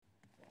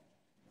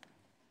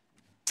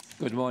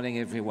Good morning,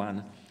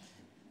 everyone.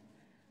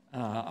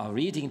 Our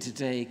reading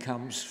today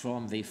comes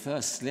from the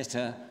first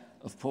letter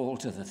of Paul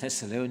to the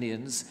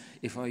Thessalonians.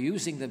 If we're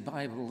using the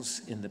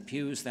Bibles in the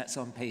pews, that's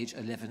on page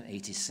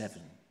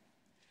 1187.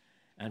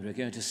 And we're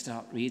going to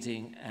start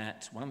reading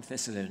at 1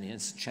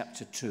 Thessalonians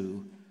chapter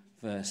 2,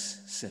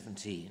 verse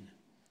 17.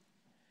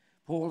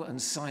 Paul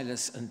and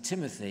Silas and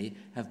Timothy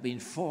have been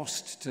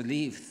forced to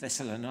leave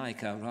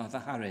Thessalonica rather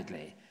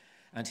hurriedly.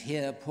 And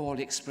here Paul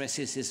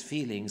expresses his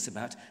feelings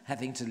about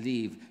having to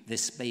leave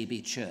this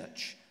baby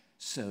church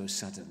so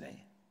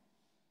suddenly.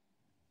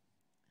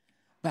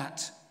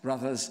 But,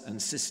 brothers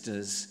and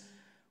sisters,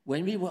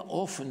 when we were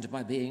orphaned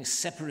by being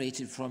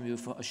separated from you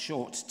for a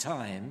short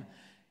time,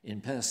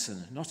 in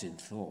person, not in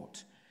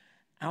thought,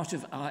 out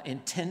of our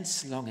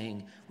intense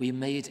longing, we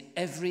made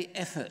every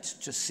effort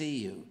to see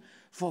you,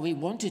 for we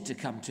wanted to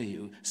come to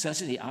you.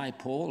 Certainly I,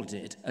 Paul,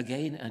 did,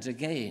 again and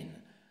again,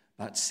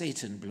 but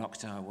Satan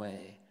blocked our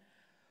way.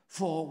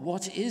 For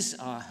what is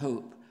our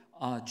hope,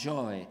 our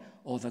joy,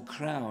 or the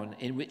crown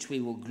in which we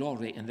will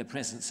glory in the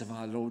presence of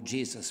our Lord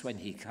Jesus when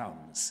he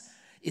comes?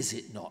 Is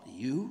it not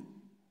you?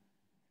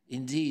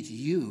 Indeed,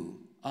 you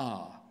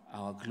are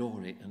our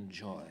glory and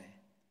joy.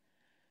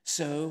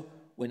 So,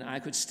 when I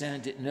could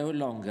stand it no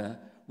longer,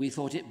 we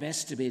thought it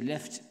best to be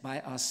left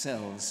by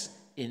ourselves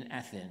in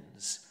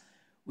Athens.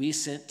 We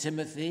sent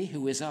Timothy,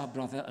 who is our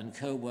brother and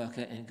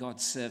co-worker in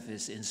God's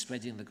service in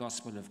spreading the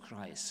gospel of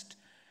Christ,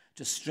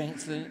 to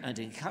strengthen and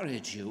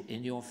encourage you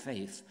in your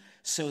faith,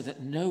 so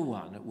that no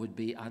one would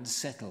be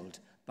unsettled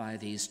by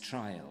these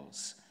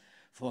trials.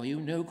 For you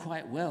know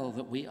quite well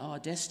that we are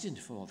destined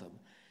for them.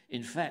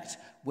 In fact,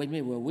 when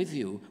we were with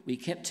you, we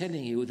kept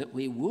telling you that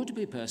we would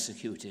be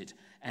persecuted,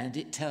 and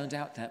it turned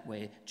out that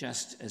way,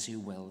 just as you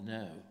well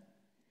know.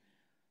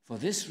 For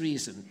this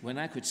reason, when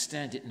I could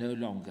stand it no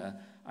longer,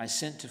 I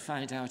sent to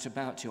find out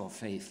about your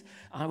faith.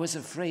 I was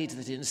afraid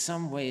that in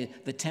some way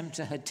the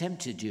tempter had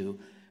tempted you,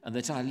 and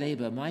that our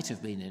labor might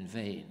have been in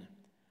vain.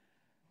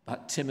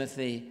 But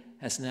Timothy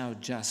has now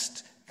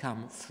just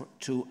come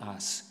to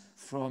us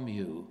from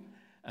you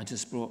and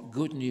has brought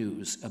good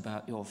news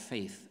about your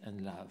faith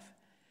and love.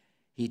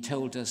 He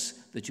told us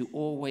that you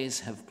always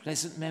have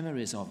pleasant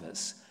memories of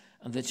us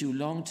and that you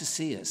long to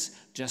see us,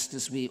 just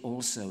as we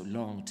also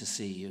long to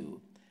see you.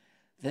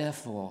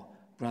 Therefore,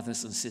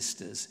 brothers and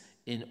sisters,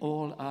 in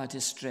all our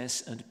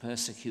distress and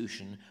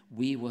persecution,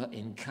 we were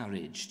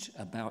encouraged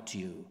about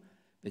you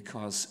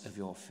because of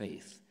your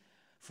faith.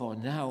 For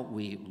now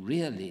we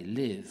really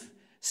live,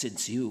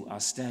 since you are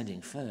standing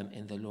firm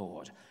in the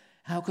Lord.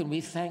 How can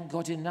we thank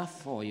God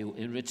enough for you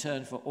in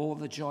return for all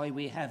the joy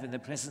we have in the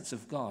presence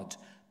of God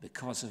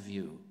because of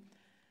you?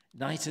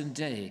 Night and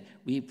day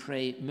we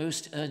pray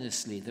most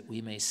earnestly that we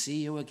may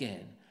see you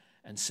again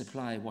and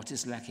supply what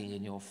is lacking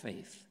in your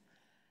faith.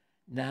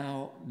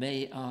 Now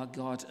may our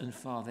God and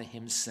Father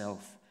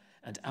himself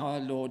and our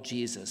Lord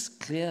Jesus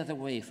clear the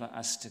way for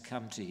us to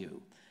come to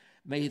you.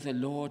 May the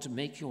Lord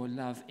make your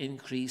love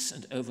increase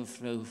and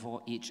overflow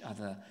for each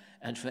other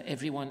and for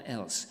everyone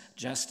else,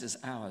 just as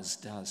ours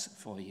does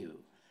for you.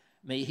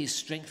 May he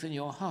strengthen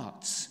your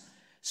hearts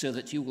so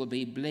that you will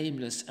be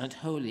blameless and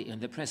holy in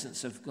the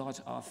presence of God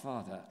our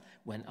Father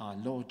when our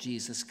Lord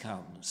Jesus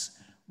comes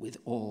with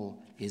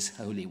all his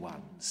holy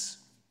ones.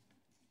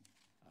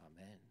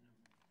 Amen.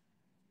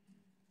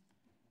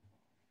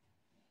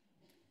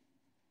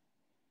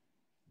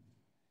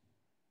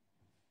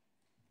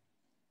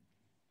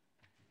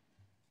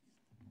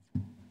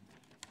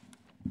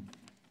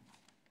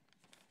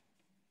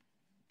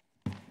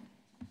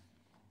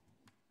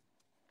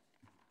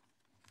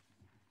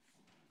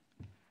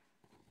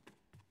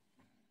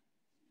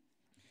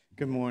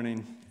 Good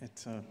morning.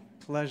 It's a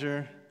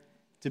pleasure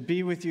to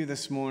be with you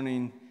this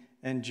morning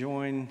and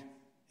join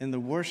in the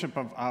worship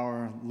of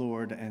our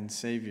Lord and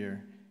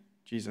Savior,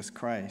 Jesus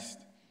Christ.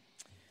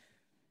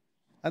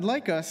 I'd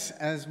like us,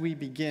 as we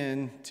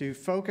begin, to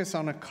focus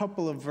on a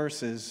couple of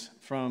verses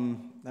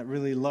from that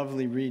really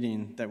lovely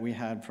reading that we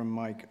had from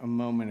Mike a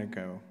moment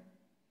ago.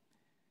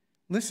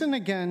 Listen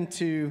again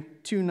to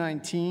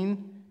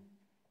 2:19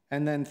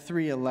 and then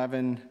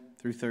 3:11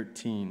 through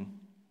 13.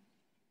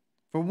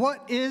 For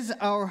what is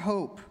our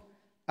hope,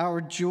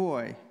 our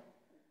joy,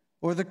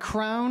 or the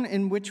crown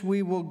in which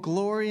we will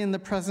glory in the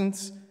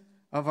presence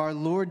of our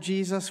Lord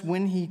Jesus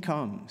when he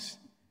comes?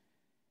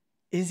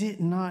 Is it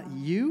not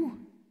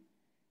you?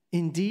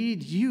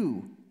 Indeed,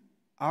 you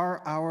are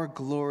our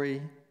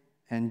glory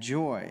and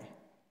joy.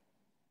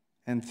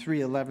 And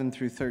 3:11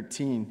 through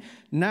 13.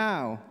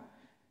 Now,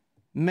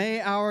 may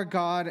our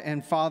God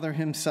and Father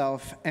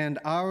himself and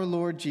our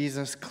Lord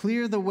Jesus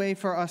clear the way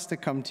for us to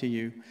come to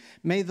you.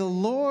 May the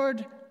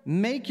Lord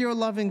make your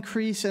love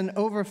increase and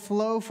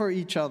overflow for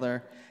each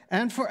other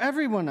and for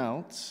everyone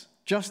else,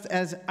 just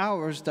as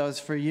ours does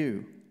for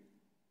you.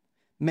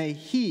 May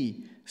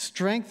he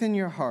strengthen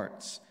your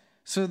hearts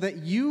so that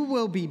you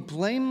will be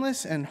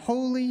blameless and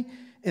holy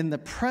in the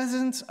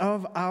presence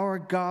of our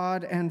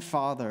God and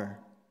Father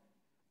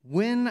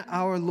when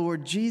our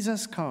Lord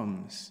Jesus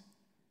comes,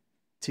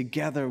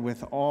 together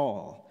with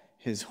all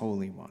his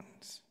holy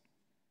ones.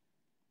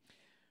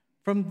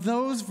 From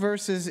those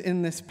verses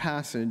in this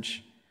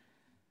passage,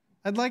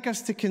 I'd like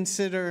us to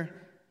consider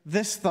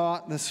this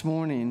thought this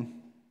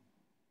morning.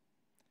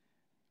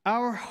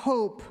 Our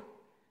hope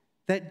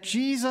that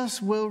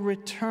Jesus will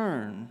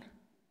return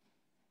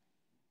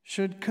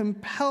should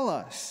compel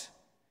us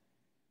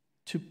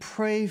to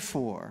pray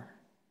for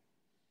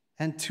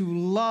and to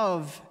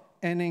love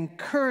and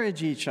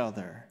encourage each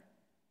other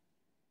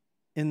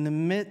in the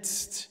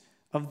midst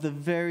of the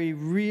very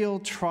real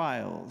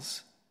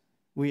trials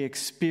we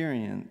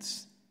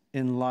experience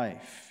in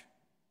life.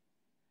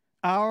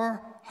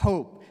 Our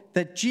hope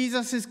that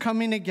Jesus is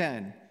coming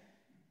again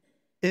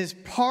is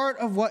part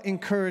of what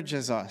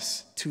encourages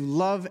us to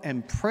love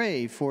and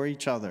pray for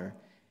each other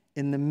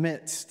in the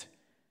midst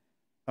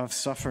of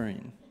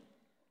suffering.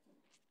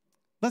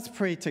 Let's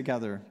pray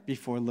together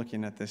before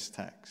looking at this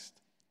text.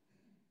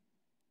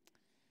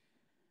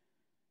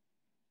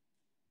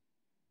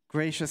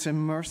 Gracious and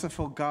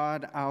merciful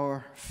God,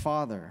 our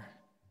Father,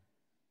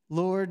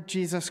 Lord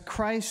Jesus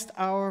Christ,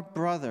 our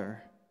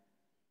brother,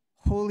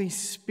 Holy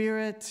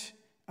Spirit,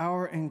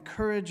 our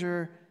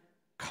encourager,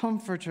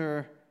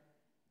 comforter,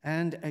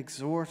 and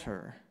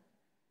exhorter,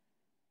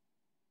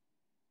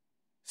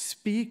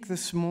 speak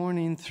this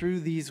morning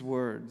through these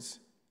words.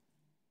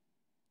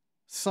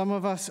 Some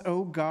of us,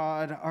 O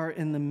God, are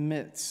in the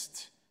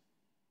midst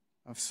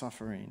of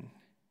suffering.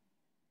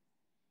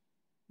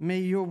 May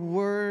your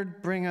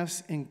word bring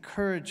us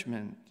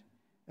encouragement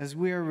as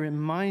we are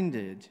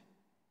reminded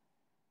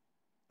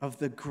of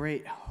the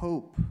great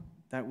hope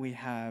that we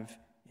have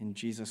in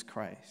Jesus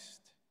Christ.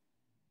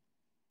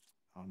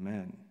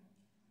 Amen.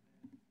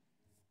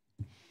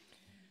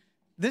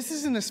 This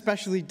is an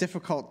especially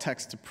difficult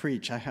text to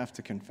preach, I have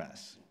to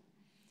confess.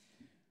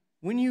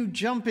 When you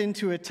jump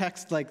into a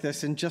text like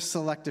this and just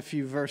select a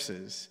few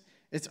verses,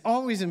 it's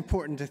always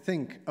important to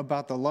think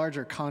about the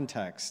larger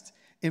context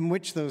in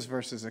which those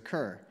verses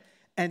occur.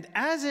 And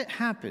as it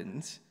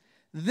happens,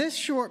 this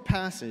short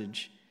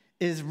passage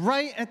is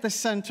right at the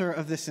center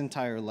of this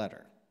entire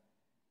letter.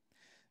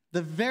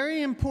 The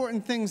very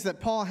important things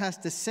that Paul has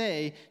to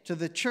say to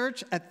the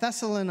church at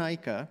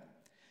Thessalonica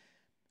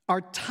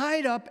are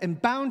tied up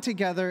and bound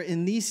together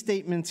in these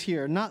statements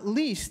here, not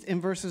least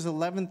in verses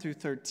 11 through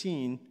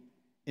 13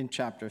 in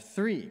chapter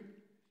 3.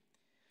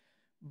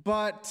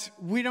 But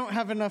we don't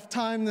have enough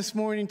time this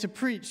morning to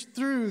preach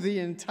through the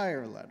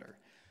entire letter.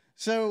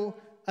 So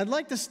I'd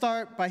like to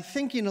start by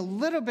thinking a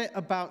little bit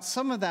about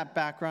some of that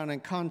background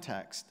and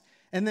context,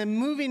 and then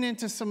moving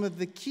into some of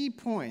the key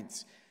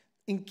points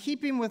in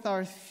keeping with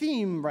our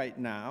theme right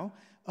now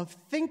of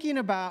thinking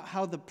about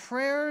how the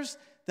prayers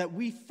that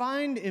we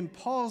find in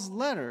Paul's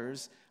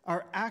letters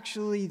are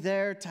actually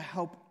there to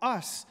help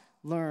us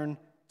learn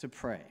to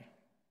pray.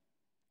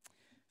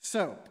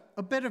 So,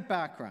 a bit of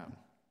background.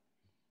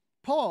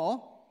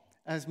 Paul,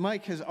 as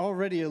Mike has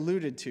already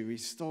alluded to, he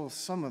stole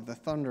some of the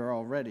thunder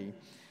already.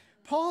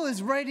 Paul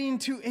is writing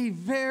to a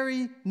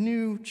very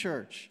new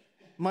church.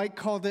 Mike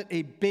called it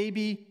a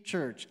baby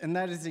church, and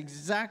that is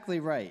exactly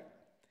right.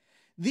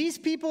 These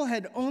people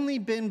had only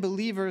been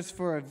believers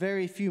for a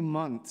very few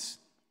months.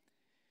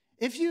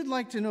 If you'd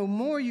like to know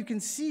more, you can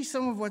see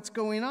some of what's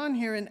going on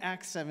here in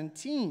Acts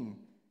 17.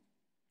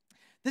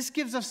 This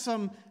gives us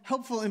some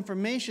helpful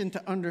information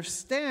to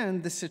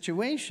understand the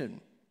situation.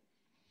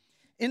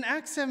 In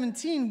Acts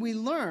 17, we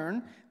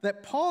learn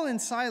that Paul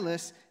and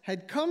Silas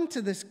had come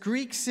to this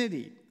Greek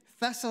city,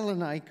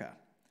 Thessalonica,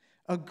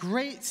 a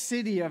great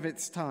city of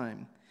its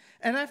time.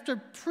 And after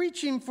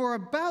preaching for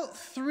about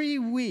 3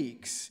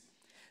 weeks,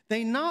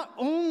 they not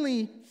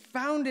only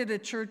founded a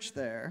church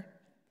there,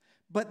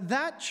 but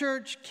that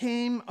church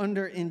came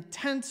under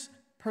intense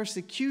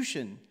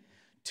persecution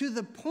to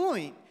the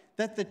point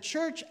that the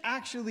church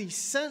actually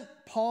sent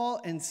Paul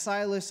and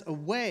Silas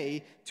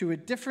away to a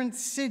different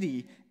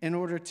city in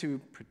order to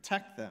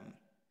protect them.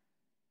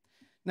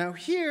 Now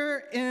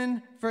here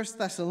in 1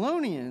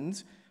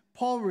 Thessalonians,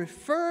 Paul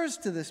refers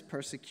to this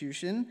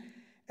persecution,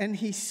 and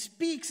he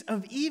speaks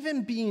of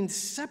even being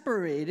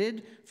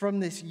separated from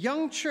this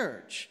young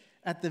church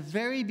at the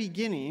very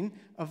beginning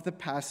of the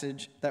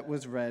passage that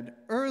was read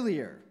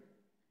earlier.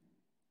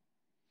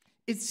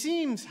 It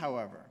seems,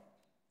 however,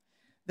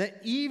 that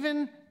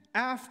even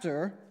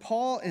after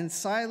Paul and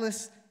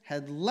Silas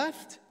had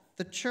left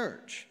the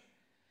church,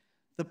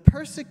 the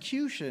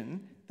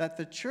persecution that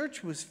the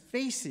church was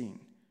facing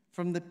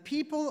from the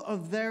people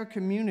of their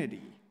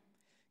community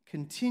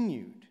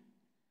continued.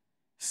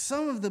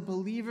 Some of the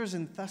believers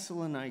in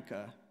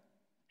Thessalonica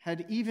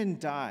had even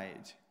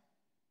died,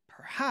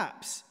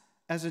 perhaps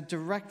as a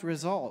direct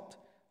result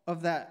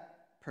of that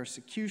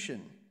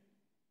persecution.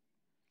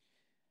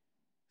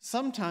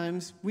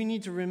 Sometimes we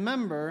need to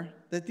remember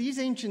that these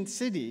ancient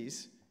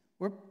cities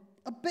were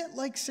a bit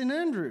like St.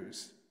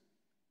 Andrews,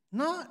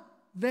 not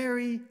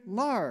very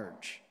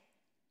large,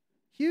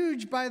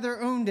 huge by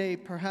their own day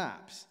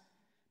perhaps,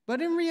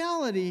 but in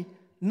reality,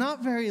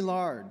 not very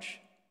large.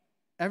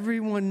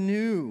 Everyone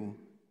knew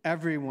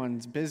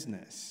everyone's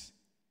business.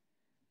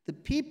 The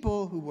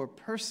people who were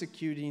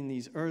persecuting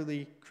these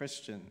early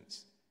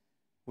Christians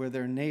were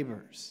their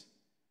neighbors,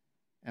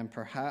 and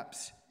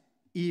perhaps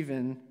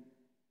even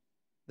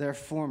their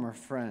former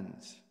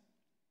friends.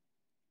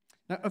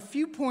 Now, a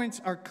few points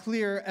are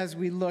clear as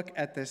we look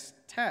at this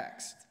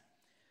text.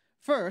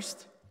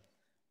 First,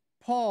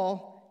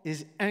 Paul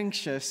is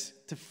anxious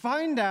to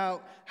find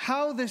out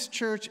how this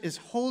church is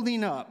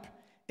holding up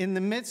in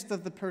the midst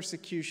of the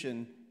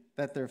persecution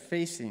that they're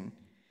facing.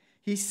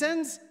 He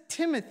sends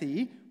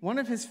Timothy, one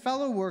of his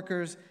fellow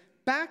workers,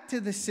 back to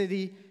the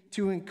city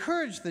to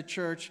encourage the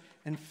church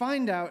and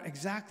find out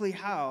exactly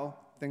how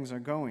things are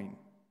going.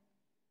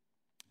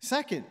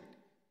 Second,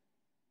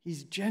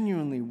 he's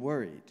genuinely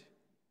worried.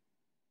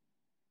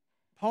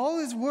 Paul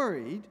is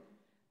worried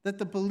that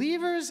the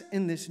believers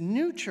in this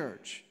new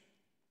church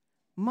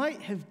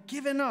might have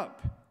given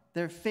up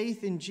their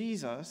faith in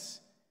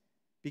Jesus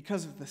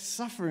because of the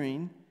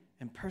suffering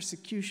and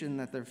persecution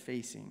that they're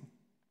facing.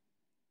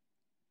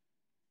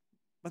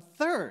 But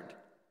third,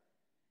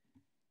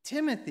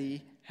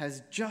 Timothy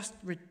has just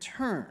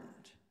returned,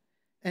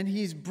 and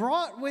he's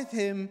brought with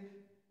him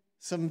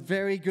some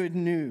very good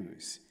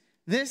news.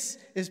 This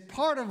is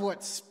part of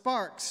what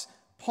sparks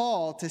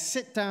Paul to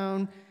sit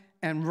down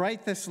and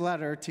write this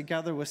letter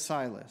together with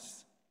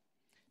Silas.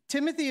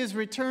 Timothy has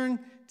returned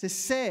to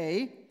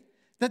say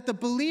that the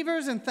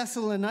believers in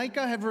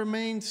Thessalonica have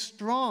remained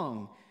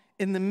strong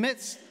in the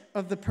midst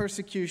of the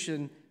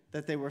persecution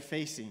that they were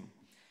facing.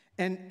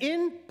 And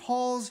in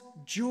Paul's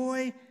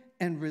joy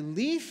and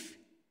relief,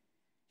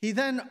 he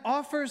then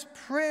offers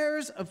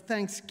prayers of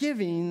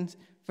thanksgiving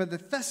for the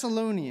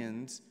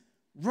Thessalonians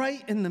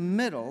right in the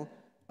middle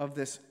of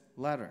this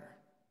letter.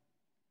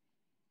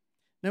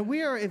 Now,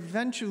 we are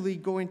eventually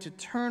going to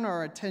turn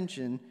our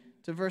attention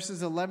to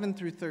verses 11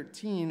 through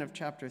 13 of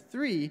chapter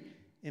 3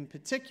 in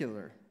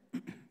particular.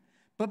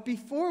 But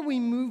before we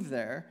move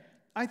there,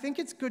 I think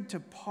it's good to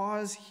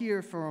pause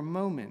here for a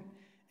moment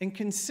and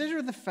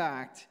consider the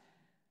fact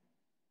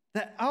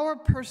that our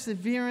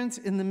perseverance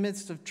in the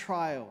midst of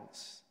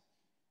trials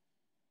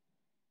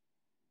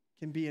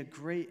can be a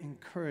great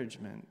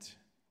encouragement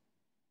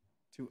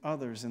to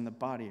others in the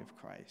body of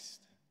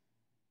Christ.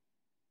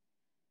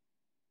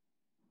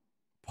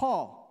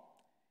 Paul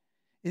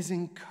is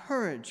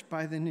encouraged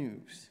by the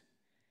news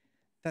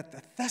that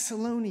the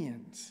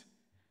Thessalonians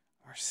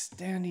are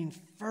standing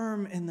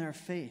firm in their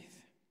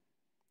faith.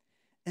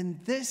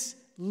 And this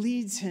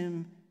leads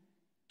him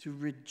to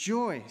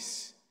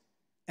rejoice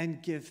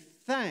and give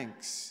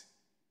thanks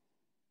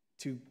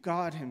to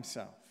God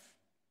himself.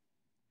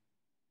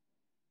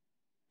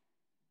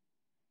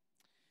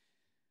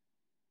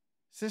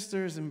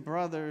 Sisters and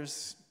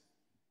brothers,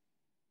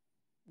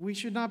 we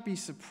should not be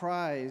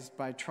surprised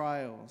by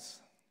trials.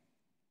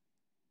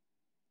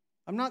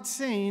 I'm not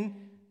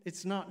saying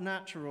it's not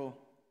natural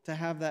to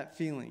have that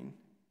feeling.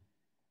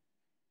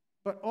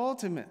 But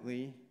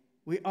ultimately,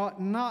 we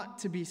ought not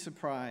to be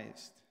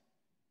surprised.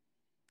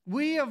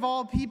 We, of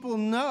all people,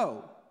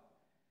 know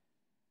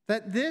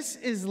that this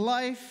is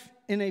life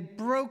in a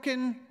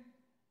broken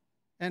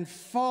and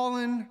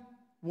fallen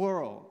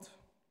world.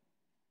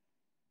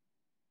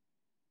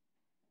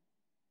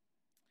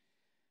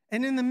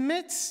 And in the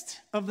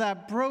midst of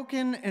that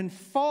broken and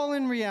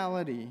fallen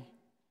reality,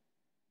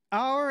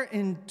 our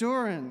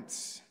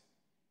endurance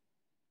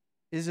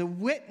is a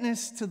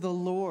witness to the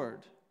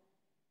Lord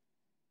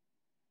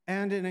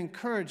and an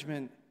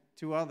encouragement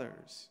to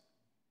others.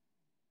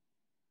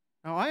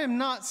 Now, I am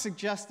not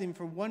suggesting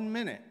for 1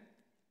 minute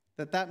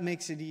that that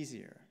makes it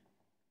easier.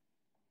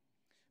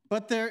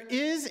 But there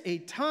is a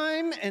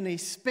time and a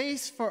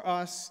space for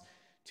us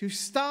to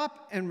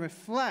stop and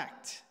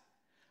reflect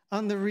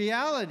on the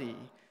reality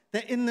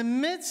that in the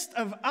midst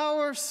of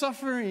our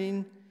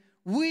suffering,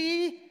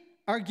 we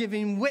are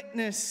giving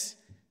witness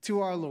to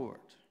our Lord.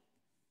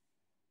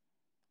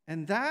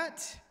 And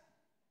that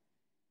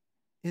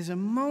is a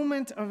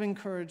moment of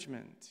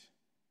encouragement.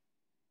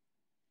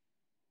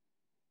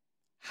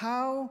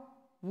 How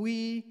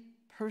we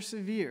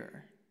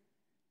persevere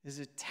is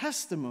a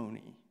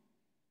testimony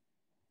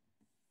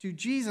to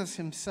Jesus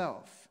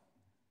himself,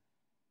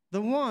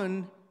 the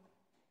one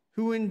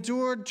who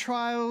endured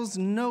trials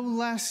no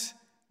less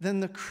than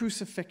the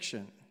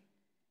crucifixion,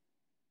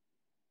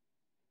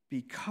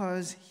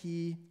 because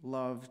he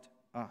loved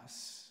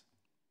us.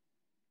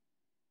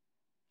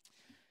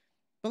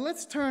 But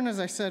let's turn, as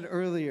I said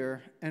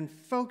earlier, and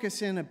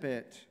focus in a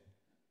bit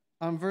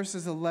on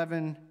verses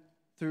 11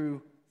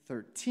 through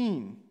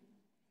 13.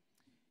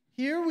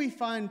 Here we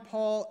find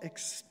Paul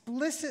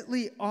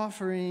explicitly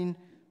offering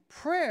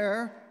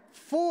prayer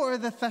for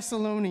the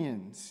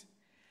Thessalonians.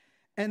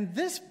 And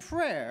this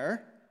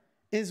prayer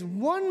is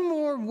one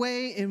more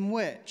way in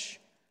which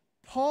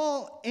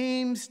Paul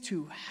aims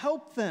to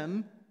help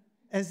them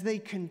as they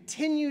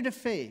continue to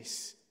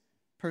face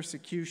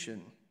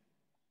persecution.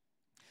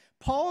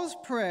 Paul's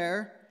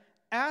prayer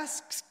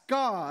asks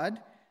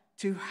God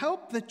to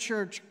help the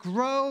church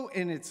grow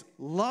in its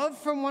love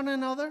for one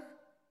another,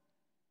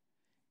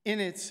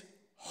 in its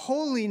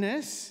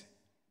holiness,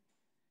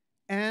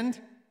 and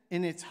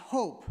in its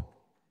hope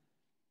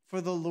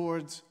for the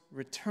Lord's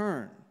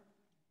return.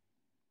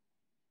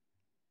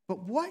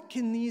 But what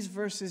can these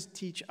verses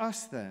teach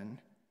us then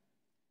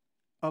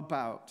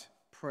about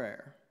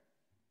prayer?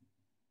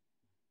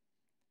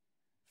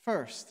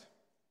 First,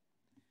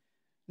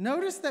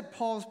 notice that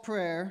Paul's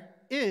prayer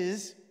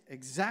is,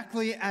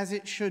 exactly as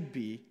it should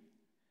be,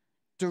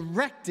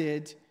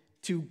 directed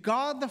to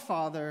God the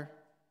Father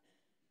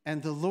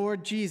and the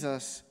Lord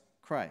Jesus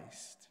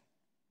Christ.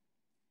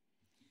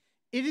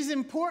 It is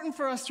important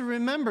for us to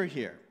remember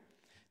here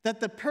that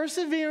the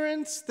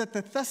perseverance that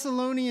the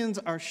Thessalonians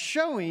are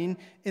showing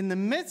in the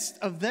midst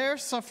of their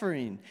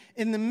suffering,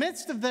 in the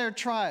midst of their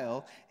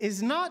trial,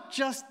 is not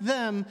just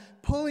them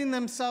pulling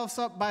themselves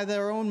up by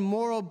their own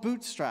moral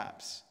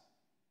bootstraps.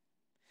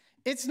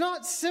 It's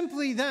not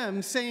simply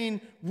them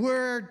saying,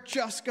 we're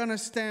just going to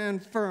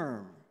stand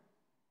firm.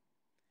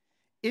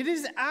 It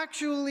is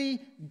actually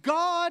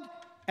God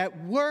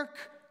at work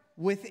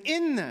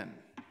within them.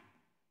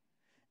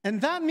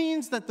 And that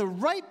means that the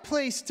right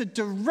place to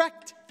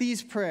direct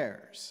these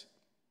prayers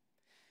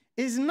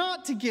is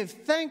not to give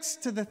thanks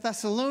to the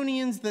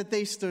Thessalonians that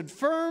they stood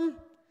firm,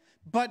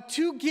 but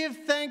to give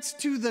thanks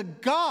to the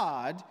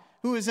God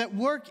who is at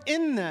work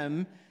in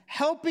them,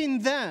 helping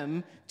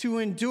them to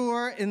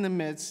endure in the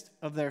midst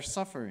of their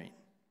suffering.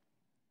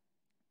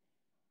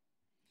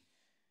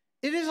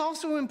 It is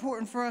also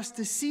important for us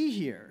to see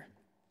here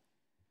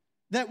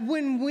that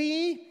when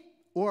we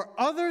or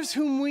others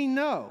whom we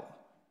know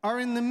are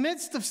in the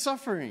midst of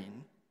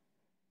suffering,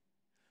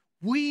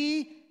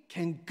 we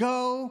can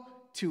go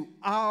to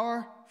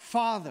our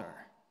Father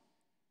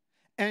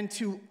and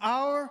to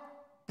our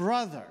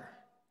brother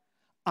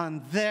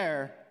on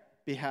their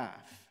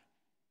behalf.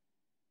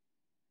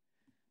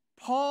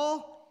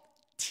 Paul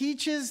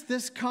teaches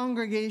this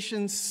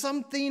congregation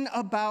something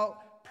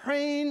about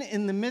praying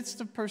in the midst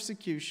of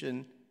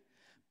persecution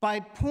by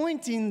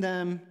pointing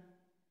them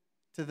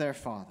to their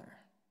Father.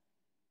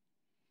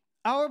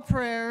 Our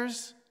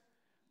prayers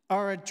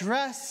are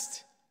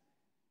addressed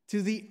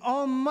to the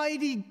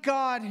Almighty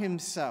God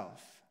himself,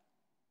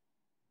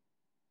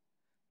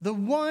 the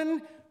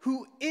one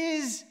who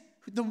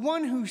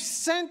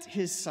sent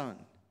his Son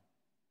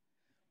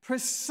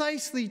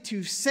precisely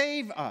to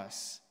save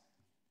us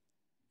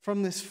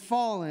from this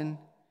fallen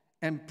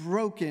and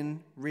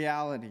broken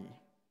reality.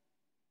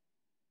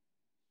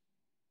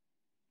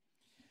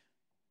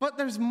 But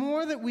there's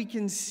more that we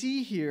can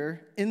see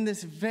here in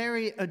this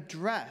very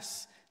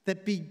address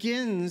that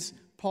begins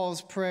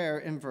Paul's prayer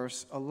in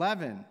verse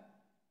 11.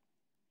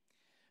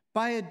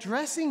 By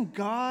addressing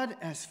God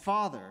as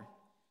Father,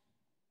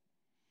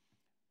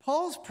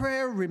 Paul's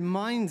prayer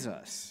reminds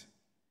us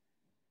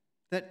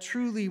that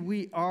truly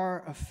we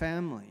are a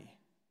family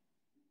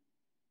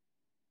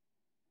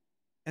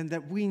and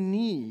that we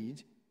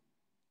need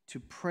to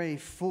pray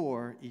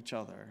for each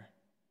other.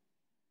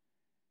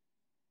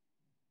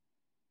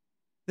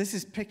 This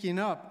is picking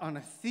up on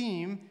a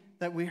theme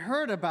that we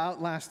heard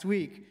about last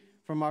week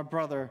from our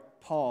brother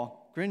Paul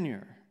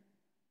Grenier.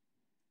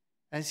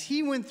 As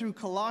he went through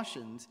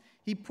Colossians,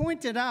 he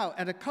pointed out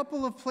at a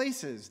couple of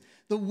places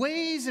the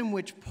ways in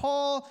which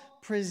Paul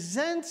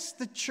presents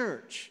the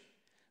church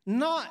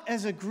not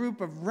as a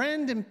group of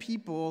random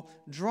people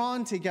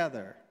drawn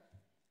together,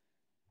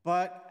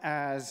 but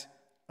as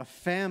a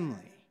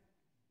family.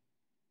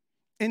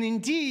 And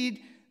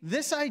indeed,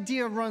 this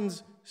idea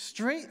runs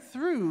straight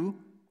through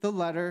the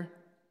letter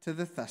to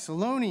the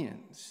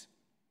Thessalonians.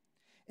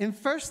 In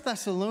 1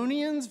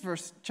 Thessalonians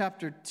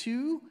chapter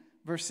 2,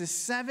 verses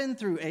 7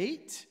 through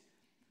 8,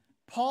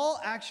 Paul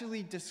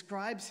actually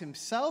describes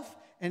himself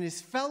and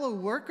his fellow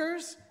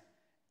workers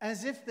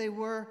as if they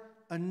were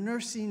a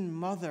nursing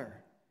mother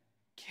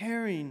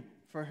caring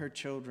for her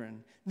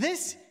children.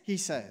 This, he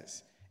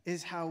says,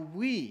 is how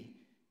we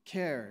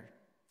care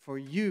for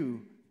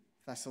you,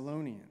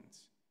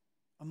 Thessalonians.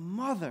 A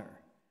mother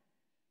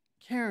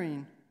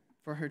caring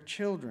for her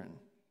children.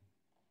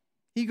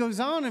 He goes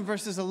on in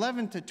verses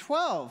 11 to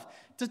 12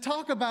 to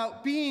talk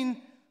about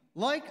being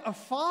like a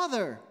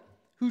father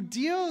who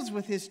deals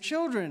with his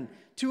children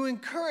to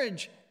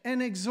encourage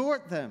and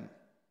exhort them.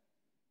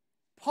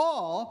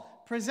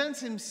 Paul presents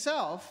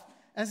himself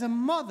as a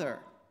mother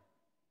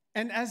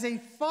and as a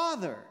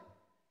father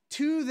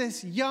to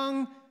this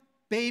young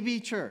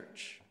baby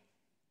church.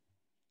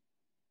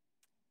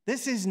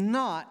 This is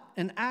not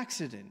an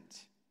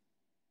accident.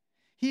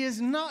 He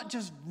is not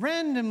just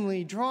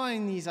randomly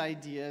drawing these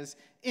ideas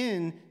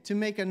in to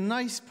make a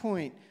nice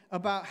point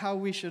about how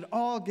we should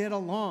all get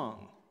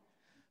along.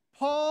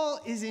 Paul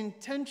is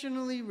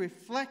intentionally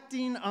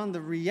reflecting on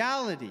the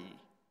reality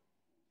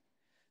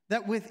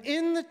that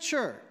within the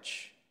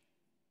church,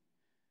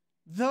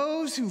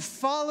 those who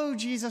follow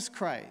Jesus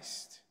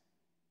Christ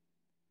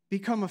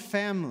become a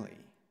family.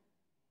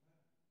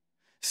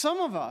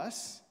 Some of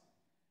us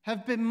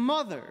have been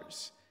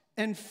mothers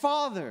and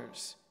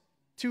fathers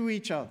to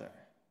each other.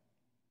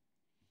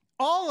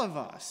 All of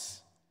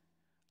us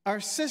are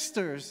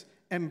sisters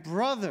and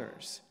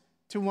brothers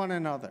to one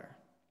another.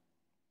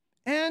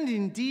 And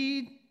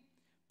indeed,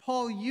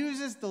 Paul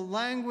uses the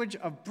language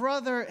of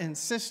brother and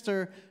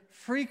sister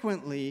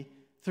frequently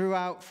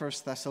throughout 1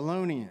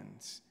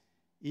 Thessalonians.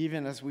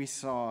 even as we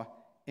saw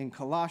in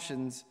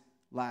Colossians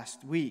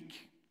last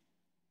week.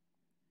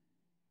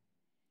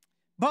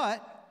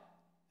 But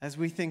as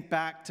we think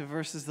back to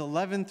verses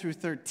 11 through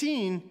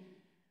 13,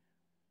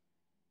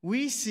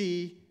 we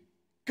see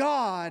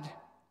God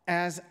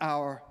as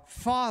our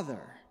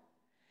Father.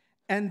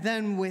 And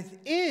then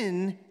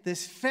within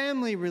this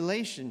family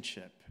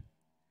relationship,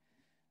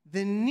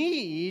 the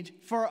need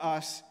for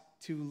us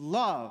to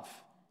love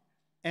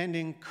and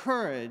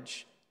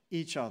encourage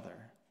each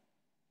other.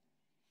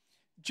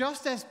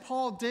 Just as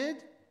Paul did,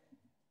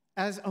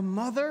 as a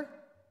mother,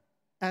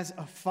 as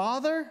a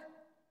father,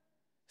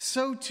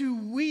 so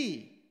too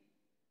we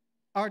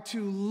are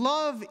to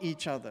love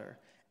each other.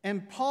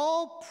 And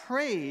Paul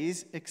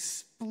prays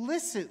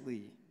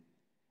explicitly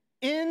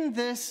in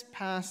this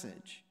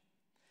passage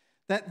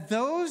that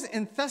those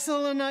in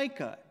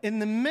Thessalonica, in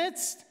the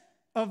midst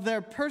of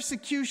their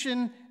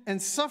persecution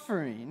and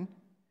suffering,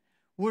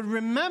 would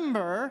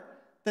remember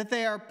that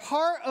they are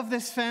part of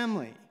this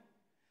family,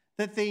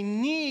 that they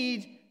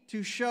need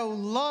to show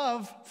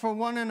love for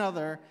one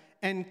another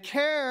and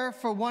care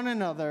for one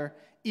another,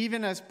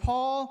 even as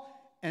Paul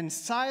and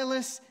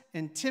Silas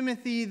and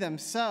Timothy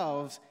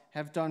themselves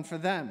have done for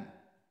them.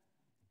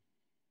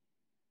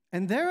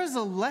 And there is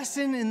a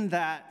lesson in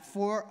that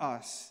for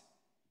us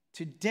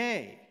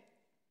today.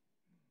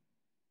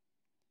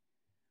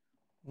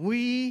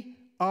 We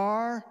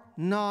are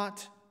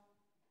not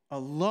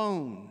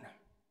alone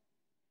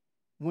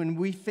when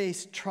we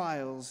face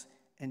trials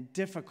and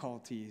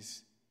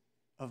difficulties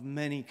of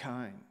many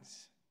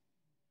kinds.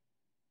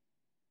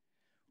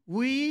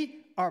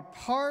 We are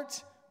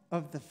part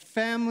of the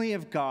family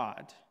of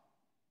God.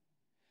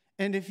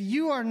 And if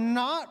you are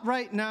not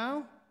right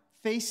now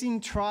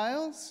facing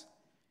trials,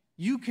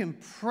 you can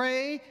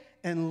pray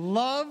and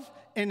love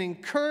and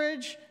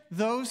encourage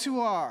those who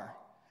are,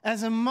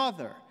 as a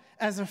mother,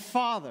 as a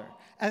father,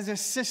 as a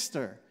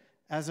sister,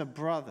 as a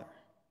brother.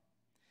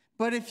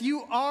 But if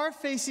you are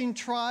facing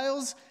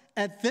trials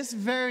at this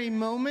very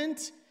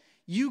moment,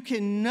 you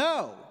can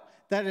know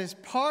that as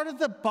part of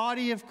the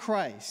body of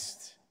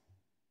Christ,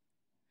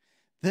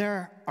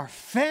 there are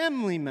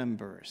family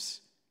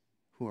members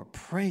who are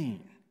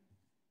praying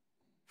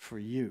for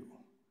you.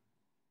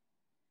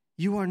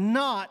 You are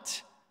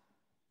not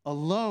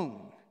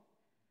alone.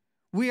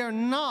 We are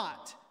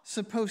not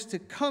supposed to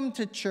come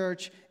to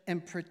church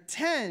and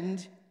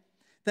pretend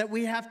that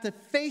we have to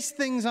face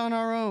things on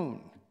our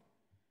own.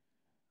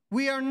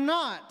 We are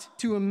not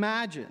to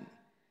imagine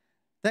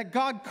that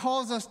God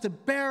calls us to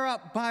bear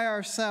up by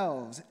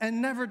ourselves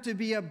and never to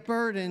be a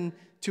burden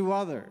to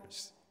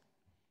others.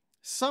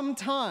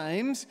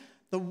 Sometimes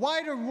the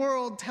wider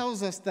world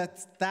tells us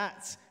that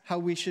that's how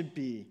we should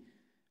be.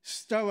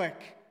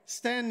 Stoic,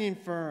 standing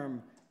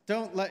firm,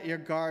 don't let your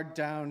guard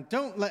down,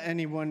 don't let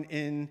anyone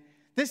in.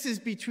 This is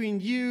between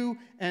you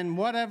and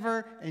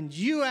whatever, and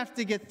you have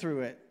to get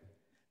through it.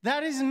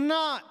 That is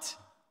not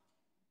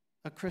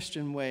a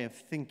Christian way of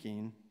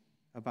thinking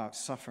about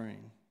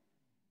suffering.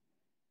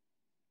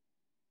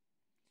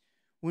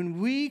 When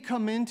we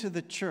come into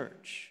the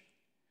church,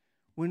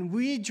 when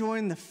we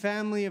join the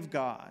family of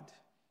God,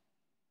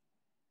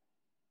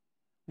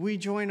 we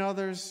join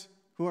others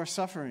who are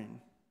suffering.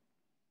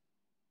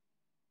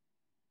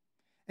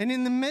 And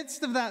in the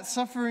midst of that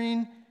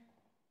suffering,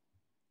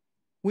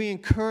 we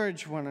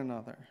encourage one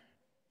another.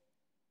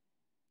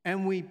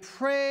 And we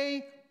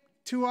pray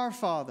to our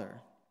Father,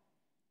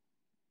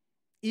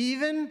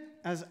 even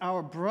as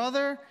our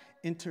brother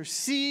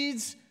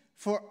intercedes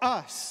for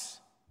us.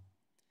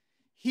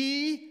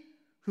 He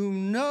who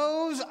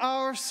knows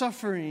our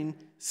suffering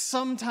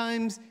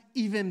sometimes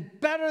even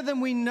better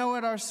than we know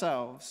it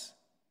ourselves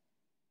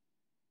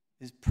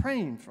is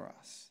praying for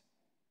us.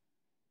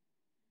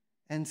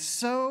 And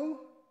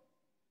so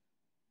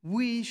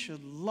we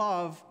should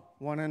love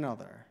one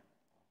another.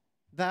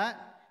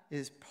 That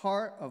is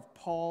part of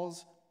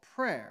Paul's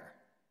prayer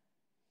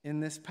in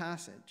this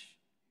passage.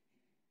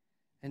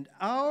 And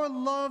our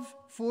love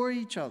for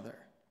each other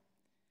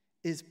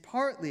is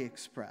partly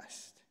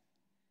expressed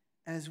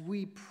as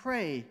we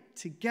pray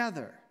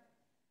together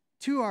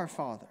to our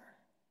Father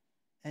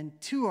and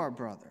to our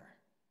brother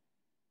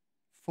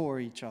for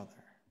each other.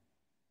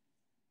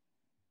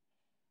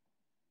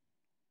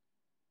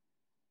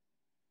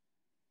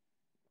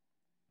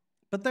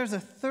 But there's a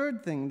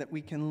third thing that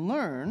we can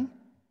learn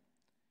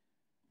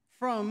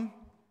from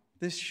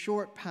this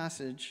short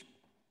passage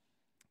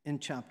in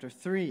chapter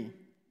 3.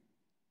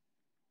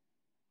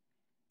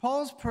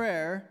 Paul's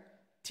prayer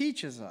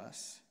teaches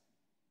us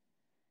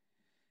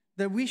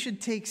that we should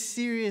take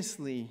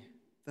seriously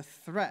the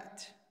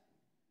threat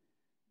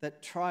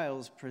that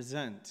trials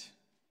present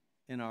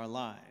in our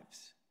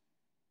lives.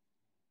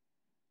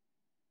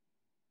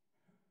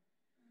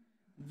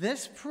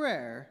 This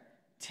prayer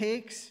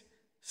takes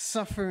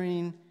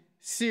suffering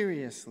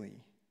seriously,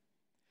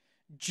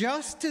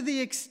 just to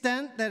the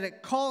extent that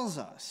it calls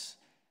us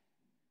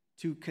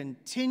to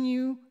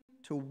continue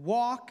to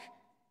walk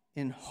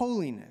in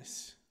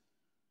holiness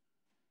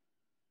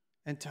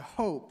and to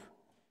hope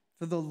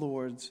for the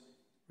Lord's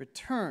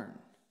return.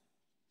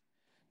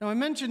 Now, I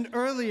mentioned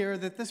earlier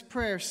that this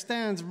prayer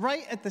stands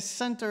right at the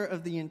center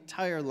of the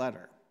entire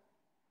letter.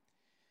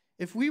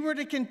 If we were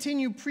to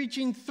continue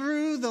preaching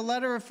through the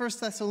letter of 1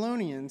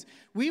 Thessalonians,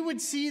 we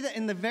would see that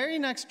in the very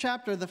next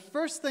chapter, the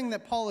first thing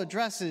that Paul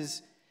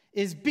addresses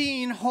is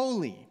being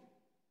holy.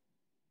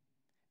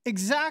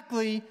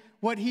 Exactly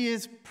what he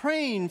is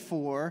praying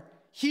for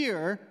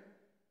here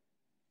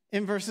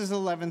in verses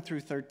 11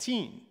 through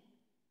 13.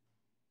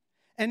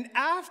 And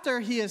after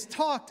he has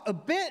talked a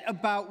bit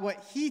about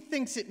what he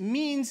thinks it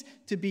means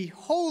to be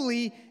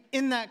holy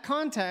in that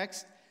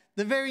context,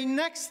 the very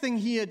next thing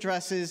he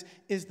addresses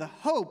is the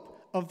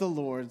hope of the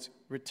Lord's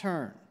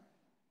return.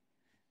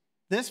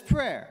 This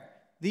prayer,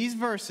 these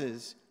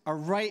verses, are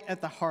right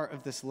at the heart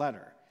of this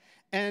letter.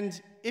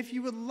 And if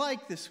you would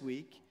like this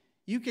week,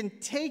 you can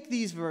take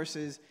these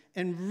verses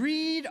and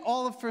read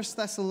all of 1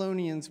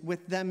 Thessalonians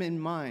with them in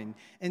mind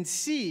and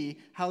see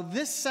how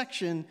this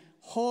section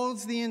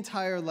holds the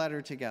entire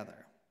letter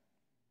together.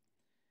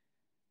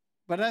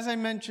 But as I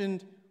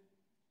mentioned,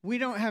 we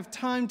don't have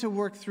time to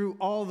work through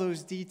all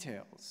those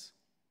details.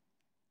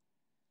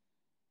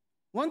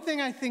 One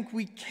thing I think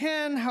we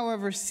can,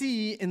 however,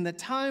 see in the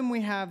time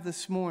we have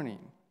this morning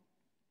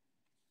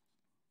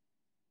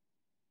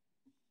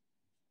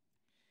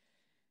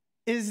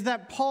is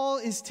that Paul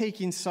is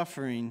taking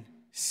suffering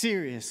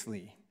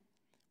seriously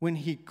when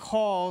he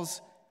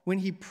prays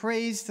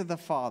to the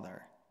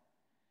Father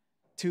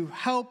to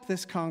help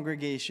this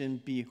congregation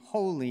be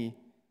holy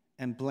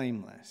and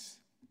blameless.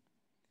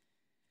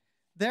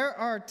 There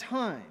are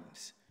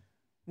times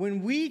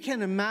when we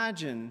can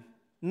imagine,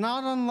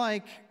 not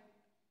unlike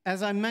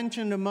as I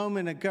mentioned a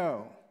moment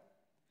ago,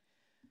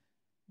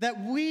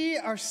 that we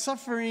are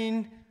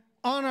suffering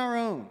on our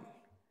own,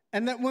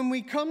 and that when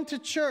we come to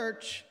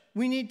church,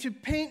 we need to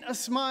paint a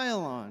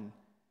smile on,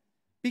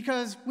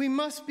 because we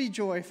must be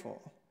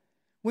joyful.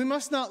 We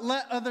must not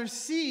let others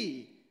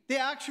see the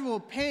actual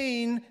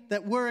pain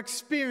that we're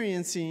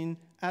experiencing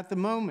at the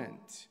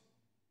moment.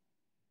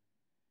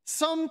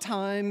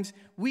 Sometimes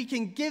we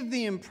can give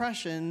the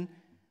impression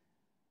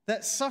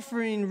that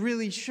suffering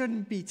really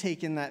shouldn't be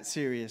taken that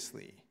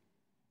seriously.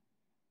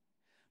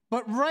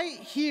 But right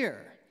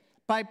here,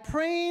 by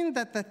praying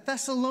that the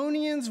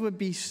Thessalonians would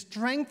be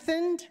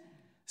strengthened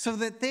so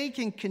that they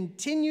can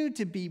continue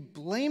to be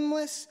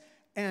blameless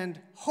and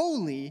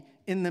holy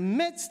in the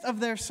midst of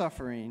their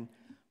suffering,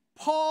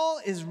 Paul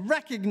is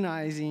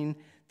recognizing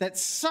that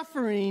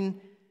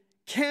suffering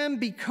can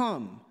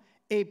become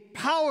a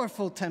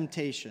powerful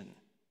temptation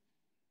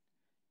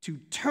to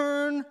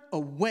turn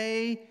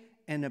away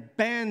and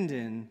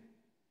abandon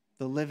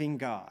the living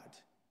God.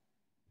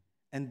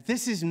 And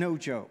this is no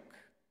joke.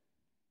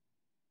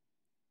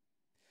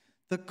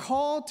 The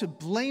call to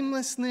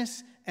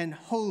blamelessness and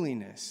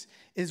holiness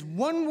is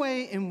one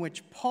way in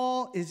which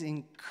Paul is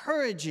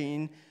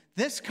encouraging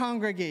this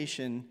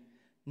congregation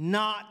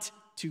not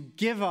to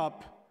give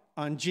up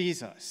on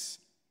Jesus.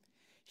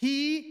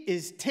 He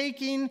is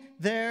taking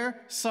their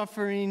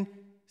suffering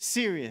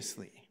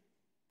seriously.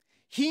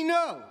 He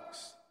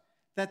knows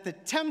that the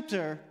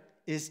tempter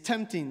is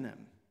tempting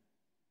them.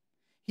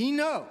 He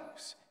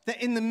knows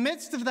that in the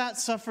midst of that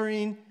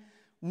suffering,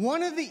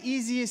 one of the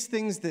easiest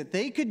things that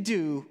they could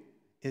do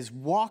is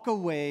walk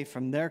away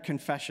from their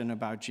confession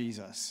about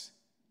Jesus.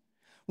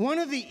 One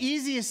of the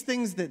easiest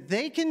things that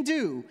they can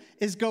do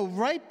is go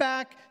right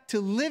back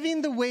to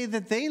living the way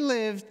that they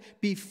lived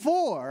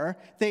before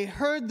they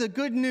heard the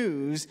good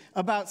news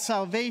about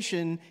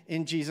salvation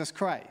in Jesus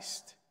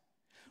Christ.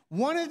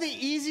 One of the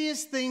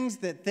easiest things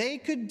that they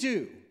could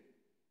do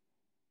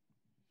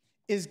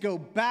is go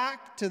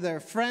back to their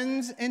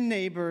friends and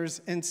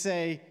neighbors and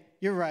say,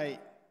 "You're right,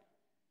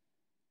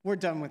 we're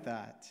done with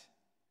that.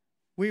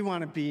 We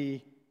want to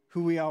be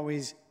who we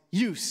always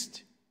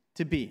used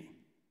to be."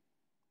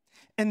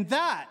 And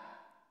that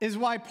is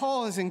why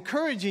Paul is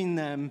encouraging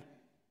them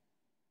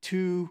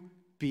to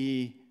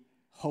be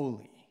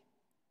holy.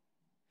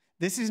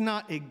 This is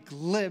not a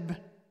glib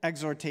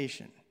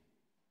exhortation.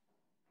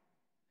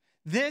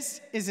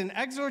 This is an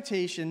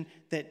exhortation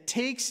that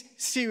takes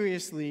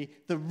seriously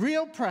the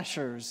real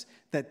pressures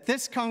that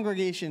this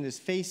congregation is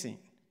facing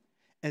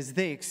as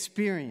they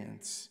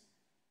experience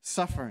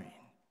suffering.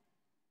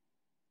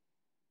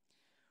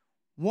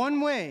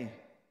 One way,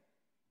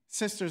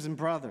 sisters and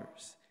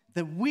brothers,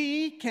 that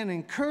we can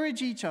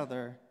encourage each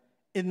other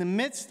in the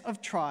midst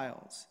of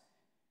trials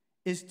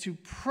is to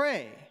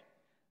pray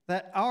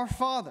that our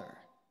Father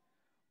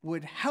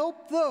would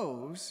help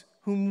those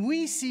whom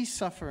we see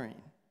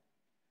suffering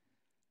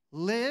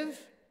live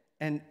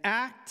and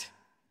act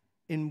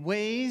in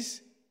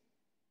ways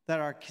that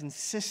are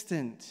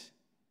consistent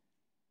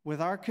with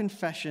our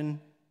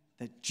confession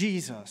that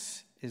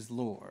Jesus is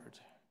Lord.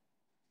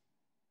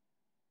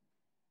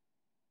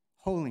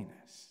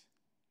 Holiness.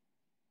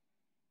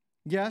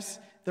 Yes,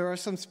 there are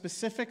some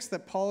specifics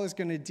that Paul is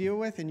going to deal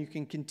with, and you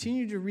can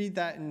continue to read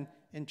that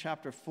in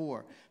chapter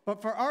 4.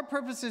 But for our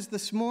purposes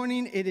this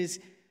morning, it is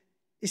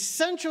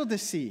essential to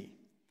see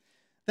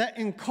that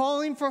in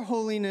calling for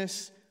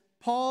holiness,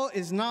 Paul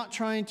is not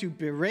trying to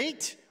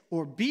berate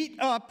or beat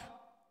up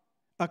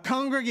a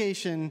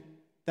congregation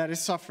that is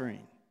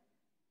suffering.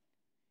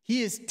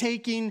 He is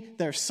taking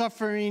their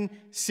suffering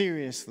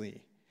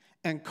seriously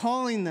and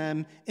calling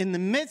them in the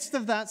midst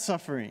of that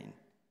suffering,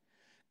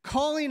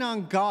 calling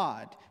on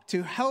God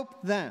to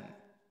help them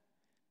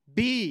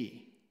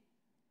be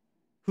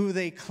who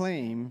they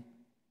claim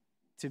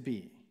to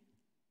be.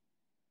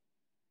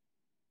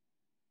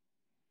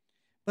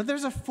 But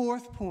there's a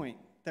fourth point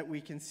that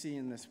we can see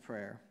in this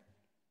prayer.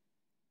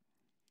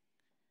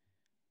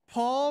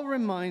 Paul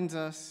reminds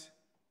us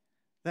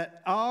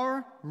that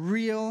our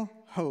real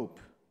hope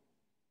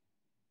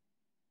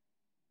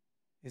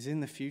is in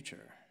the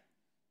future.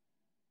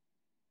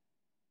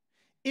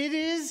 It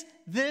is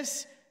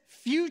this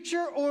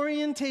future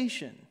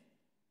orientation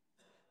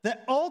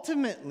that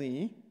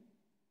ultimately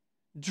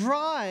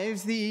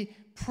drives the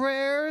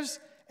prayers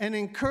and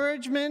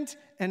encouragement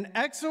and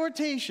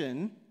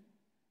exhortation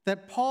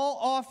that Paul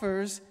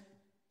offers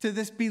to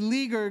this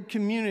beleaguered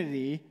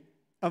community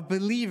of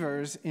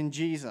believers in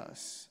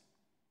Jesus.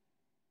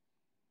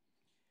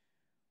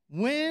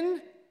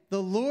 When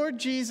the Lord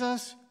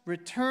Jesus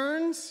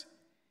returns,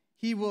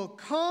 he will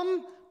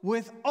come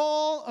with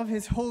all of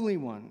his holy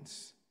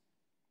ones.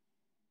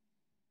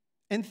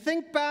 And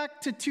think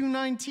back to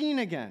 2:19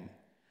 again.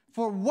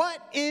 For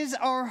what is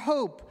our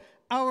hope,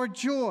 our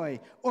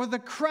joy, or the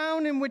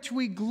crown in which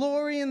we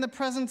glory in the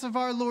presence of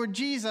our Lord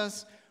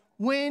Jesus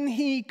when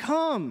he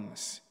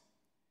comes?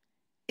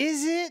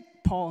 Is it,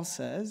 Paul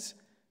says,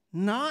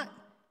 not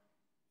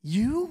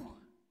you?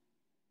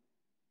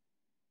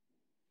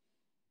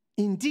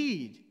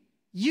 Indeed,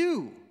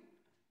 you,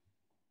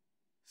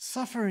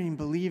 suffering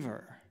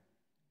believer,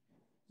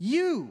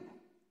 you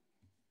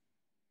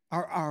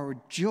are our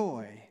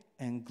joy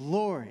and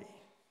glory,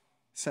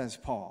 says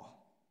Paul.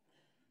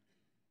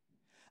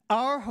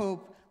 Our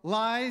hope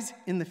lies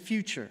in the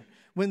future,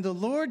 when the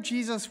Lord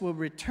Jesus will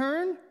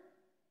return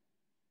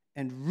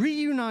and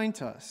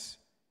reunite us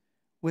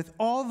with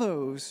all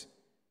those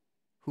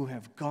who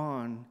have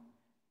gone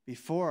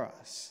before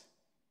us.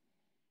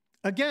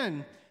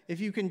 Again, if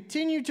you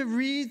continue to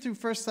read through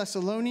 1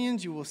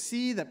 Thessalonians, you will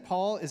see that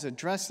Paul is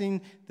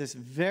addressing this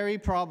very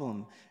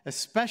problem,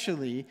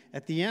 especially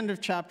at the end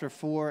of chapter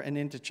 4 and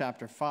into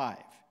chapter 5.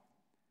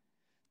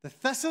 The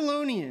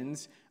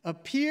Thessalonians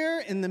appear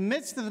in the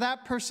midst of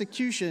that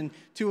persecution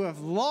to have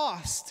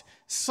lost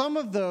some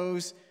of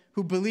those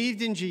who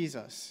believed in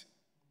Jesus.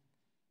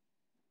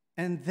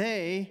 And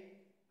they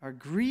are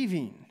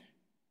grieving.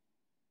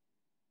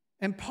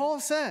 And Paul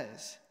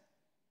says,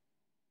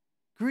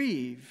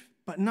 grieve,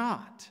 but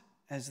not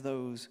as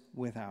those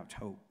without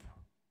hope.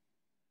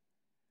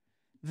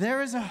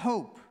 There is a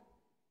hope.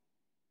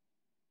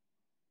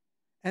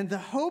 And the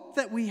hope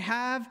that we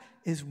have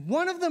is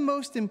one of the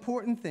most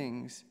important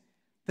things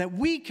that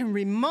we can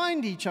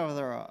remind each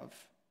other of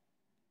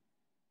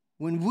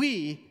when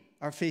we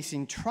are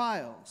facing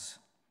trials.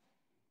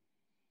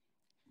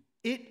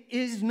 It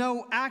is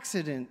no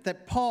accident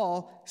that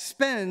Paul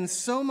spends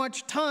so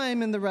much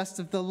time in the rest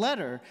of the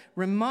letter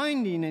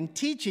reminding and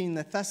teaching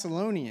the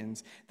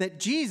Thessalonians that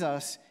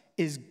Jesus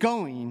is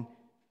going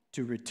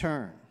to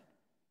return.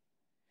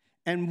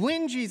 And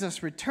when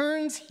Jesus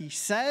returns, he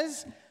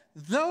says,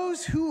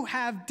 those who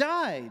have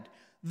died,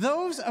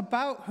 those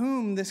about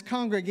whom this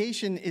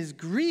congregation is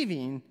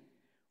grieving,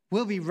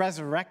 will be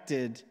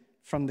resurrected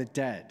from the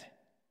dead.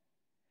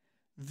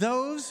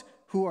 Those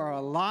who are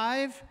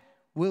alive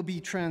will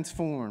be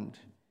transformed.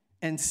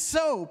 And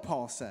so,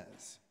 Paul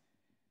says,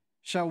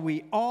 shall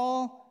we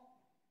all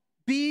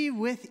be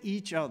with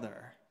each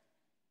other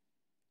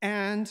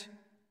and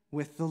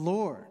with the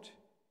Lord.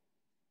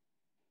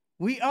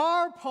 We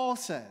are, Paul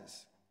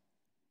says,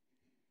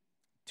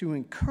 to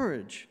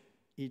encourage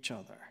each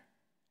other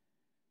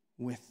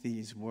with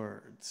these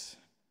words.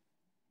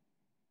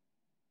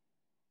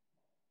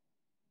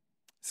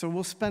 So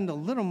we'll spend a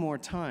little more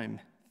time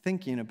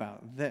thinking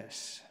about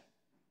this.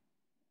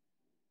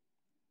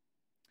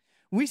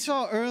 We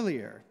saw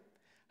earlier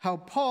how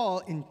Paul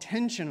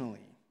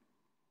intentionally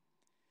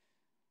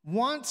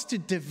wants to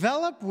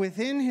develop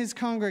within his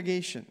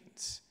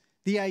congregations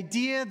the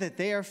idea that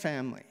they are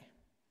family.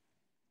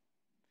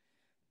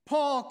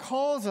 Paul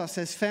calls us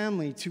as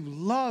family to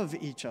love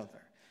each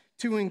other,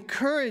 to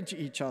encourage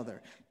each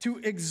other, to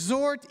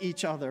exhort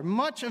each other.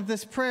 Much of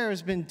this prayer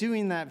has been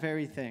doing that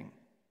very thing.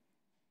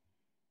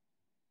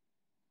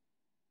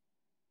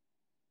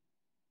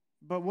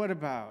 But what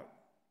about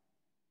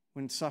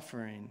when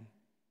suffering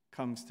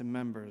comes to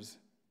members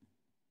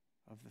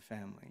of the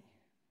family?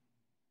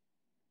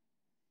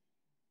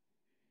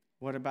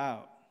 What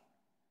about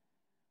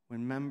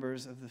when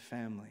members of the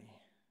family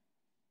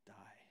die?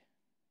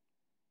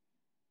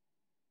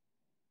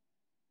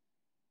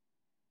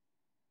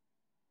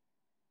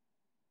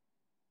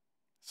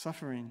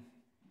 Suffering,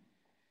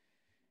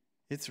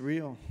 it's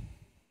real.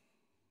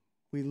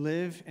 We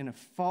live in a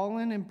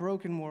fallen and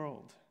broken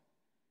world,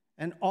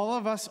 and all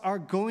of us are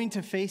going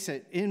to face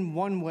it in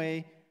one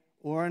way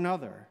or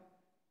another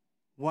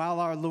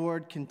while our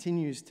Lord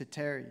continues to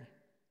tarry.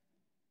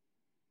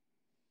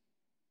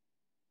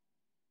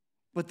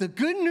 But the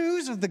good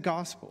news of the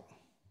gospel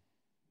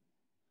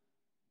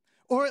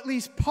or at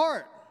least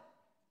part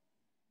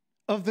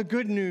of the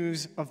good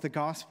news of the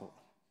gospel,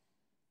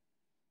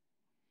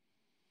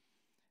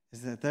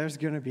 is that there's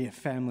going to be a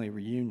family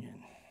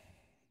reunion.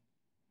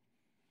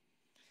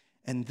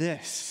 And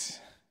this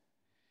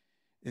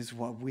is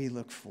what we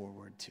look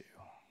forward to.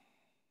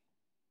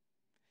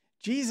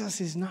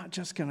 Jesus is not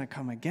just going to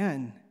come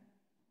again.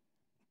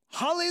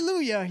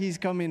 Hallelujah, he's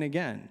coming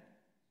again.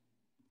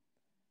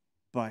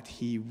 But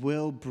he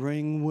will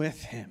bring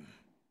with him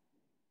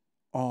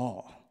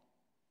all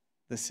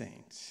the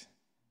saints.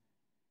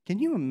 Can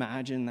you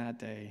imagine that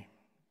day?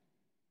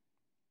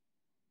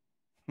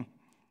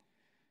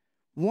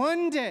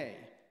 One day,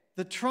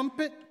 the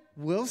trumpet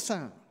will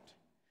sound,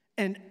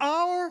 and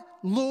our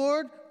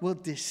Lord will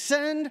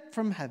descend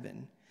from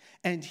heaven,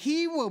 and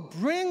he will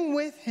bring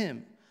with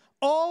him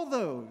all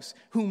those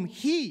whom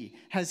he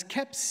has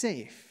kept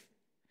safe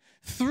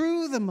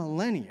through the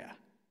millennia.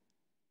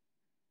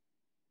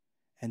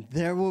 And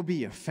there will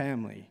be a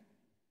family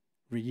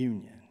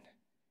reunion.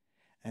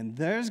 And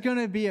there's going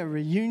to be a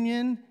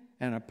reunion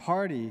and a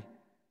party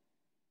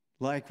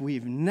like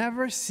we've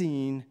never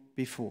seen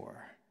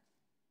before.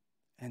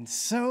 And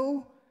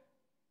so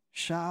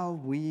shall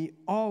we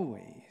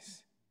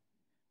always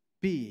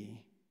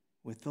be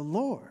with the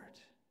Lord.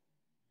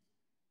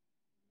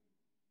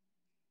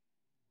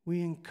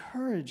 We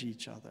encourage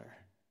each other,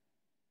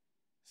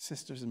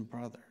 sisters and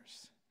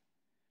brothers,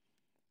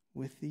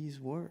 with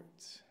these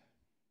words.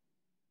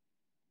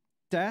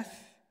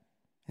 Death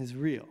is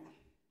real,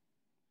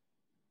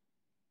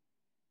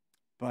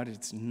 but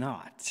it's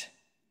not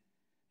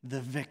the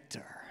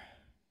victor.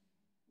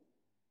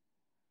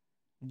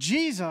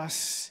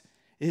 Jesus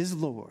is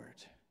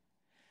Lord,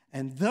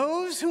 and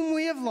those whom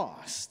we have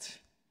lost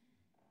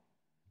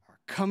are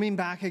coming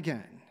back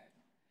again,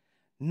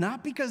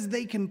 not because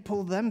they can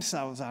pull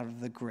themselves out of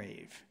the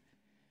grave,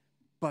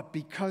 but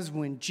because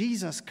when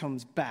Jesus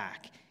comes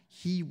back,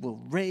 he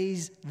will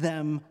raise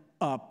them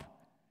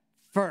up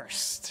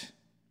first.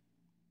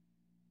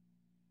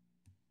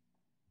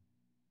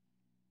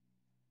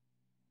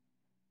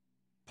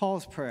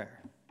 Paul's prayer.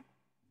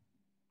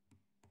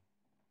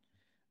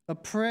 A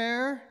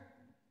prayer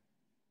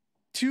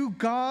to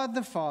God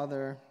the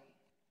Father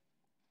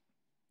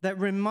that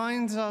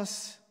reminds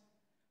us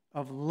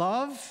of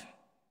love,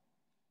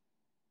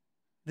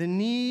 the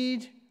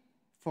need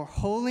for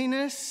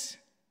holiness,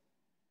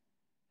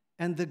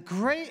 and the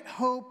great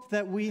hope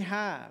that we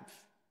have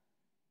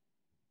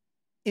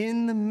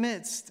in the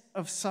midst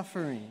of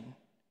suffering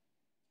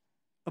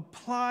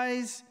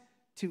applies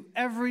to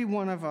every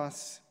one of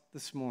us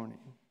this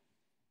morning.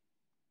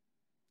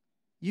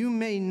 You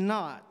may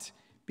not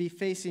be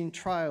facing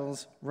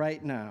trials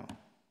right now.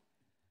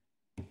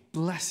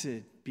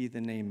 Blessed be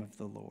the name of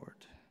the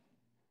Lord.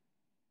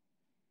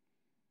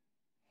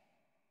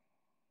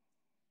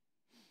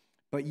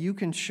 But you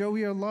can show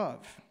your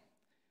love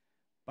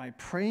by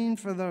praying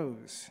for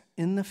those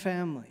in the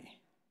family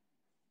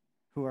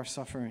who are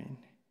suffering.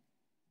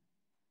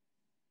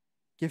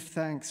 Give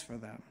thanks for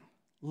them,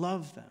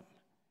 love them,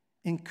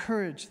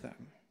 encourage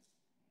them.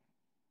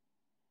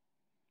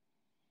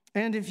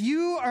 And if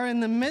you are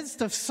in the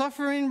midst of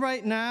suffering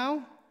right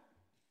now,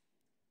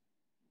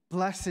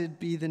 blessed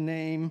be the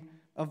name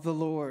of the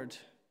Lord.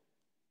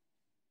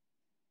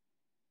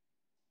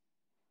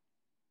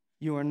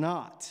 You are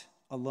not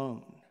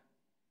alone.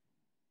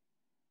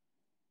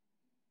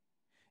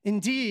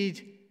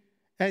 Indeed,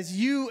 as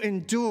you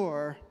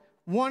endure,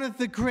 one of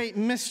the great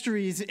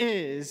mysteries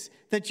is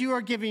that you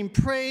are giving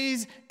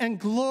praise and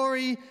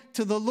glory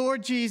to the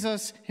Lord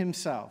Jesus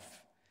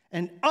himself,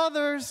 and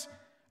others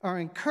are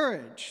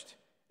encouraged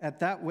at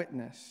that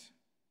witness.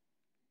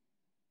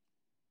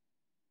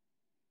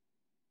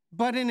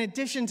 But in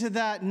addition to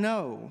that,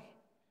 know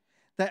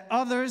that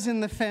others in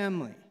the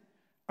family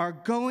are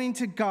going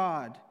to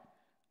God,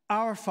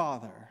 our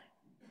Father.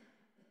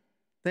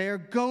 They are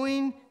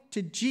going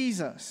to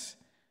Jesus,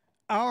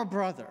 our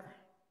brother,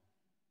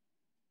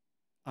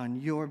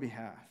 on your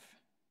behalf.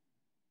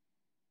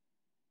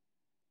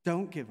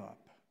 Don't give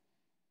up.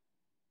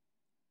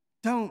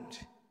 Don't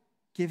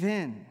give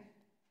in.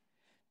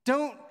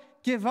 Don't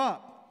give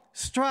up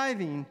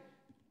striving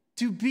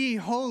to be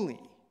holy.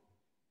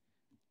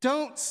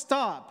 Don't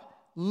stop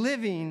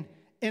living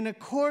in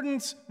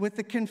accordance with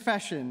the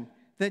confession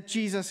that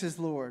Jesus is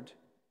Lord.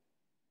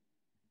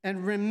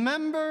 And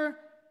remember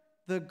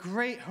the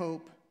great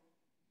hope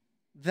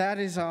that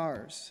is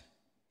ours.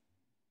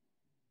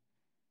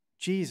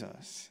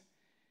 Jesus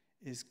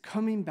is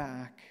coming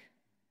back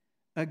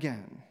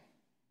again.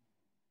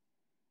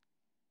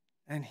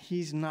 And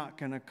he's not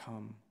going to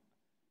come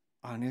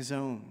on his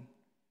own.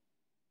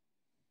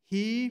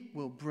 He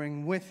will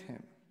bring with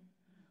him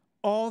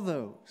all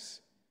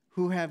those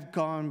who have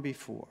gone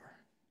before.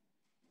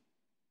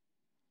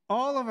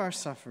 All of our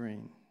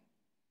suffering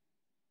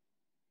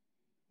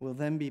will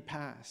then be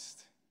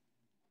past.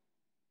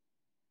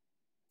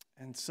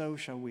 And so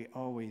shall we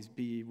always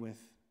be with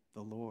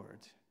the Lord.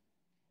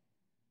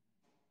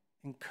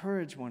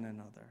 Encourage one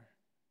another,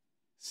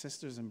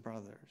 sisters and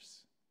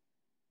brothers,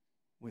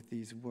 with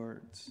these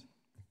words.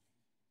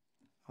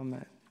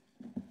 Amen.